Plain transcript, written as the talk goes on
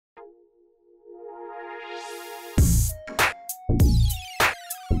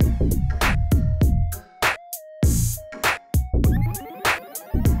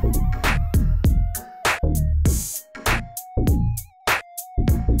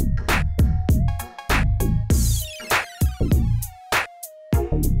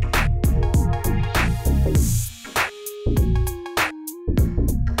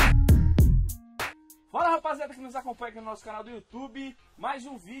acompanha aqui no nosso canal do YouTube. Mais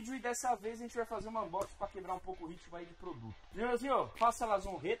um vídeo e dessa vez a gente vai fazer uma unboxing para quebrar um pouco o ritmo aí de produto. Leãozinho, faça as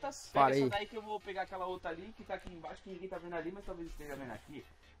honretas. Pega essa daí que eu vou pegar aquela outra ali que tá aqui embaixo, que ninguém tá vendo ali, mas talvez esteja vendo aqui.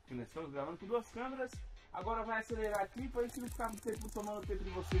 Que nós estamos gravando com duas câmeras. Agora vai acelerar aqui para a gente não ficar muito tempo tomando o tempo de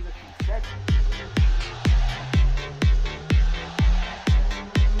vocês aqui, certo?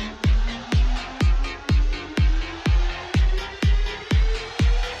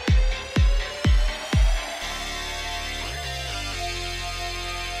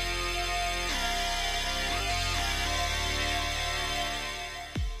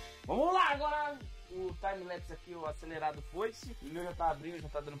 Vamos lá, agora o time-lapse aqui, o acelerado foi-se. O meu já tá abrindo, já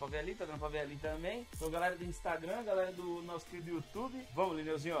tá dando pra ver ali, tá dando pra ver ali também. Então, galera do Instagram, galera do nosso querido YouTube. Vamos,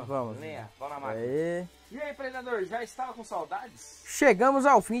 Lineuzinho? Vamos. Lenha, vamos na máquina. E aí, Predador, já estava com saudades? Chegamos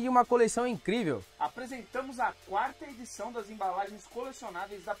ao fim de uma coleção incrível. Apresentamos a quarta edição das embalagens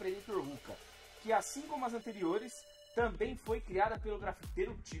colecionáveis da Predator Hookah, que assim como as anteriores, também foi criada pelo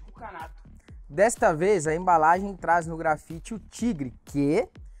grafiteiro Tico Canato. Desta vez, a embalagem traz no grafite o tigre, que,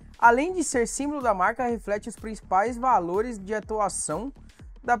 além de ser símbolo da marca, reflete os principais valores de atuação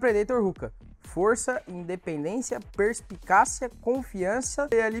da Predator Hookah: força, independência, perspicácia, confiança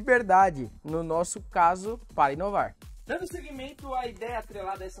e a liberdade, no nosso caso, para inovar. Dando seguimento à ideia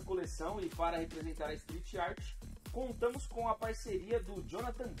atrelada a essa coleção e para representar a street art, contamos com a parceria do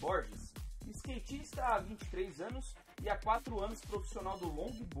Jonathan Borges, skatista há 23 anos e há 4 anos profissional do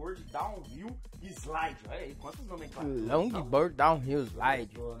longboard, downhill e slide. Olha aí, quantos nomenclaturas. Longboard, downhill,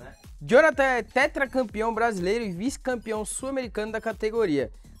 slide. Gostou, né? Jonathan é tetracampeão brasileiro e vice-campeão sul-americano da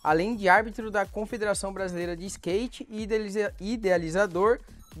categoria, além de árbitro da Confederação Brasileira de Skate e idealizador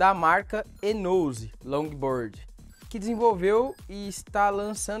da marca Enose Longboard, que desenvolveu e está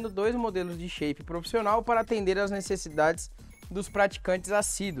lançando 2 modelos de shape profissional para atender às necessidades dos praticantes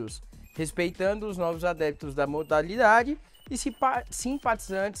assíduos, respeitando os novos adeptos da modalidade e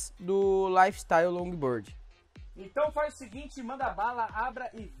simpatizantes do lifestyle longboard. Então faz o seguinte, manda bala,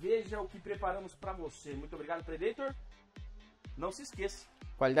 abra e veja o que preparamos para você. Muito obrigado, Predator. Não se esqueça.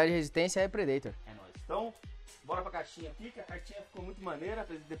 Qualidade e resistência é Predator. É nóis. Então, bora pra caixinha aqui, que a caixinha ficou muito maneira.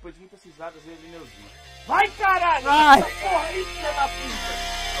 Depois de muitas risadas, veio o Lineuzinho. Vai, caralho! Vai! Essa porra aí, filha da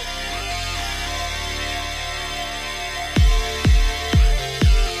puta!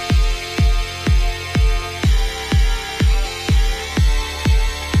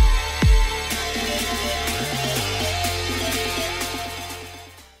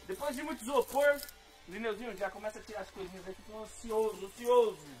 Depois de muito isopor, Lineuzinho já começa a tirar as coisinhas aqui, tô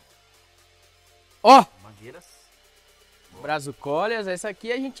ansioso. Ó! Mangueiras. Brazucólias, essa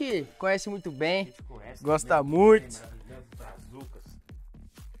aqui a gente conhece muito A bem, gente conhece. gosta muito. Brazucas.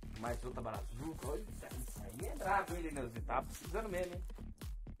 Mais outra brazuca. Olha, isso aí é brabo, hein, Lineuzinho? Tá precisando mesmo, hein?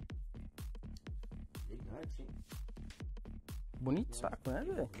 Gigante, hein? Bonito saco, né,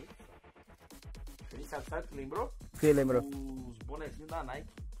 velho? Ele sabe o que lembrou? O que lembrou? Os bonezinhos da Nike.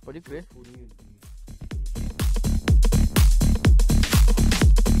 Pode crer. Furinho de...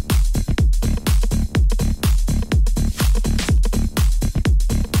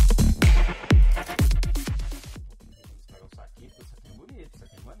 Pegar o saquinho, porque isso aqui é bonito, isso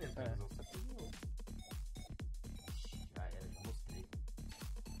aqui é maneiro. Pegar o saquinho de novo. Já era, já mostrei.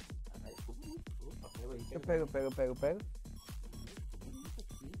 Aí ficou bonito. Opa, pega aí. Eu pego. Ficou bonito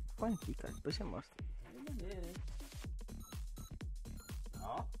aqui. Põe aqui, cara, depois você mostra. É maneiro, hein?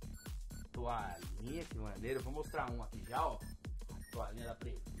 Ó, toalhinha, que maneiro. Eu vou mostrar um aqui já, ó. A toalhinha da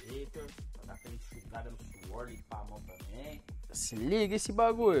Predator, pra dar aquela enxugada no suor, limpar a mão também. Se liga esse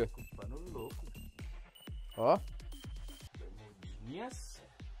bagulho. Com pano louco. Ó, Bermudinhas.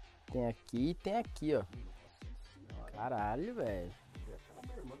 tem aqui, ó. Caralho, velho.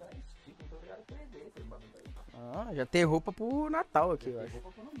 Aquela bermuda é estica, muito obrigado Predator, bagulho aí. Ah, já tem roupa pro Natal aqui, eu Tem acho.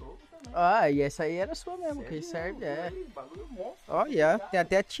 roupa pro ano novo também. Ah, e essa aí era sua mesmo, que serve, é. Aí, bagulho monstro. Olha, tem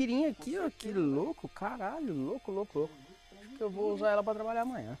até a tirinha aqui, ó. Que louco, caralho, louco. Acho que eu vou usar ela pra trabalhar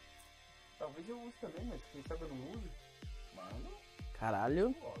amanhã. Talvez eu use também, mas quem sabe eu não use. Mano,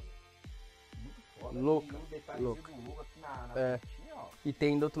 Caralho. foda. Muito foda. Louca, Tem um detalhezinho louca. do logo aqui na É. pontinha, ó. E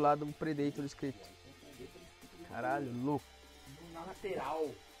tem do outro lado um Predator escrito. Caralho, louco. Na lateral.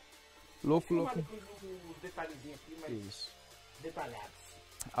 Louco. Os detalhezinhos aqui, mas Isso. detalhados.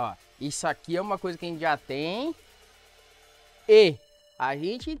 Ó, isso aqui é uma coisa que a gente já tem. E a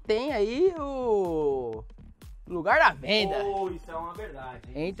gente tem aí o lugar da venda. Oh, isso é uma verdade,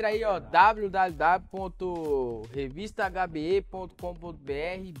 hein? Entra aí, ó,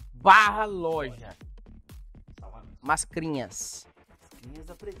 www.revistahbe.com.br/loja. Mascrinhas. Mascrinhas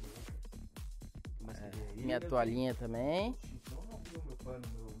da Predator. Minha toalhinha também. Então não abriu meu pano,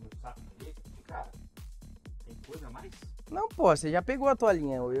 meu saco preto, porque, cara, tem coisa a mais? Não, pô, você já pegou a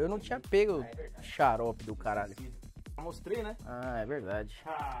toalhinha. Eu não tinha pego xarope do caralho. Eu mostrei, né? Ah, é verdade.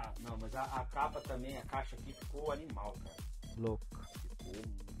 Ah, não, mas a capa também, a caixa aqui ficou animal, cara. Louco. Ficou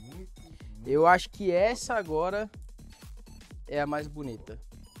muito. Eu acho que essa agora é a mais bonita.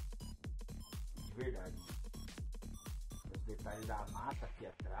 De verdade. Os detalhes da mata aqui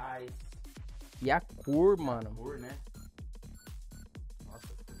atrás. E a cor, mano. A cor, né? Nossa,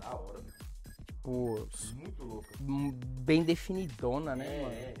 ficou da hora, velho. Tipo, Muito louco. bem definidona, né,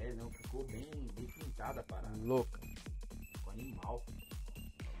 mano? Não, ficou bem pintada a parada. Louca. Ficou animal.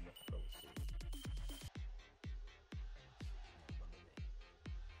 Vou mostrar pra vocês.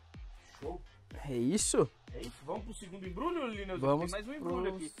 Show. É isso? É isso, vamos pro segundo embrulho, Lineuzinho? Vamos tem mais um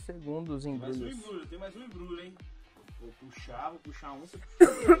embrulho aqui. Segundos Tem mais um embrulhos. embrulho, tem mais um embrulho, hein? Vou puxar um, você puxa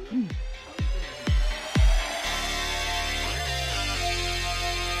o outro.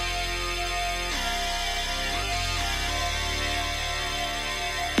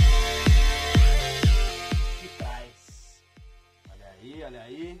 De trás. Olha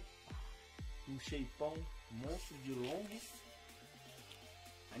aí. Um shapeão monstro de longo.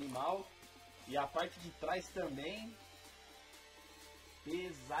 Animal. E a parte de trás também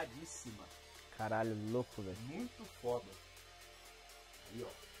pesadíssima. Caralho, louco, velho. Muito foda. Aí, ó.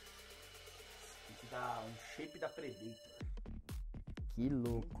 Tem que dar um shape da Predator. Que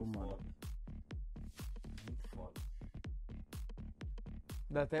louco, Muito mano. foda. Muito foda.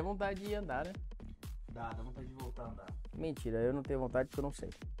 Dá até vontade de andar, né? Dá vontade de voltar a andar. Mentira, eu não tenho vontade porque eu não sei.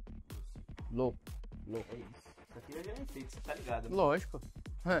 Louco. É isso. Isso aqui já é feito, você tá ligado, né? Lógico.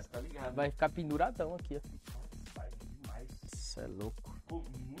 Você tá ligado. Vai ficar penduradão aqui, ó. Vai demais. Isso é louco. Ficou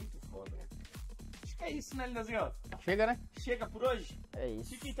muito foda. Acho que é isso, né, Lineuzinho? Chega, né? Chega por hoje? É isso.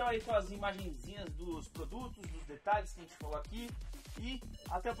 Fica então aí com as imagenzinhas dos produtos, dos detalhes que a gente falou aqui. E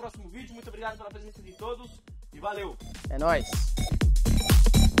até o próximo vídeo. Muito obrigado pela presença de todos. E valeu! É nóis.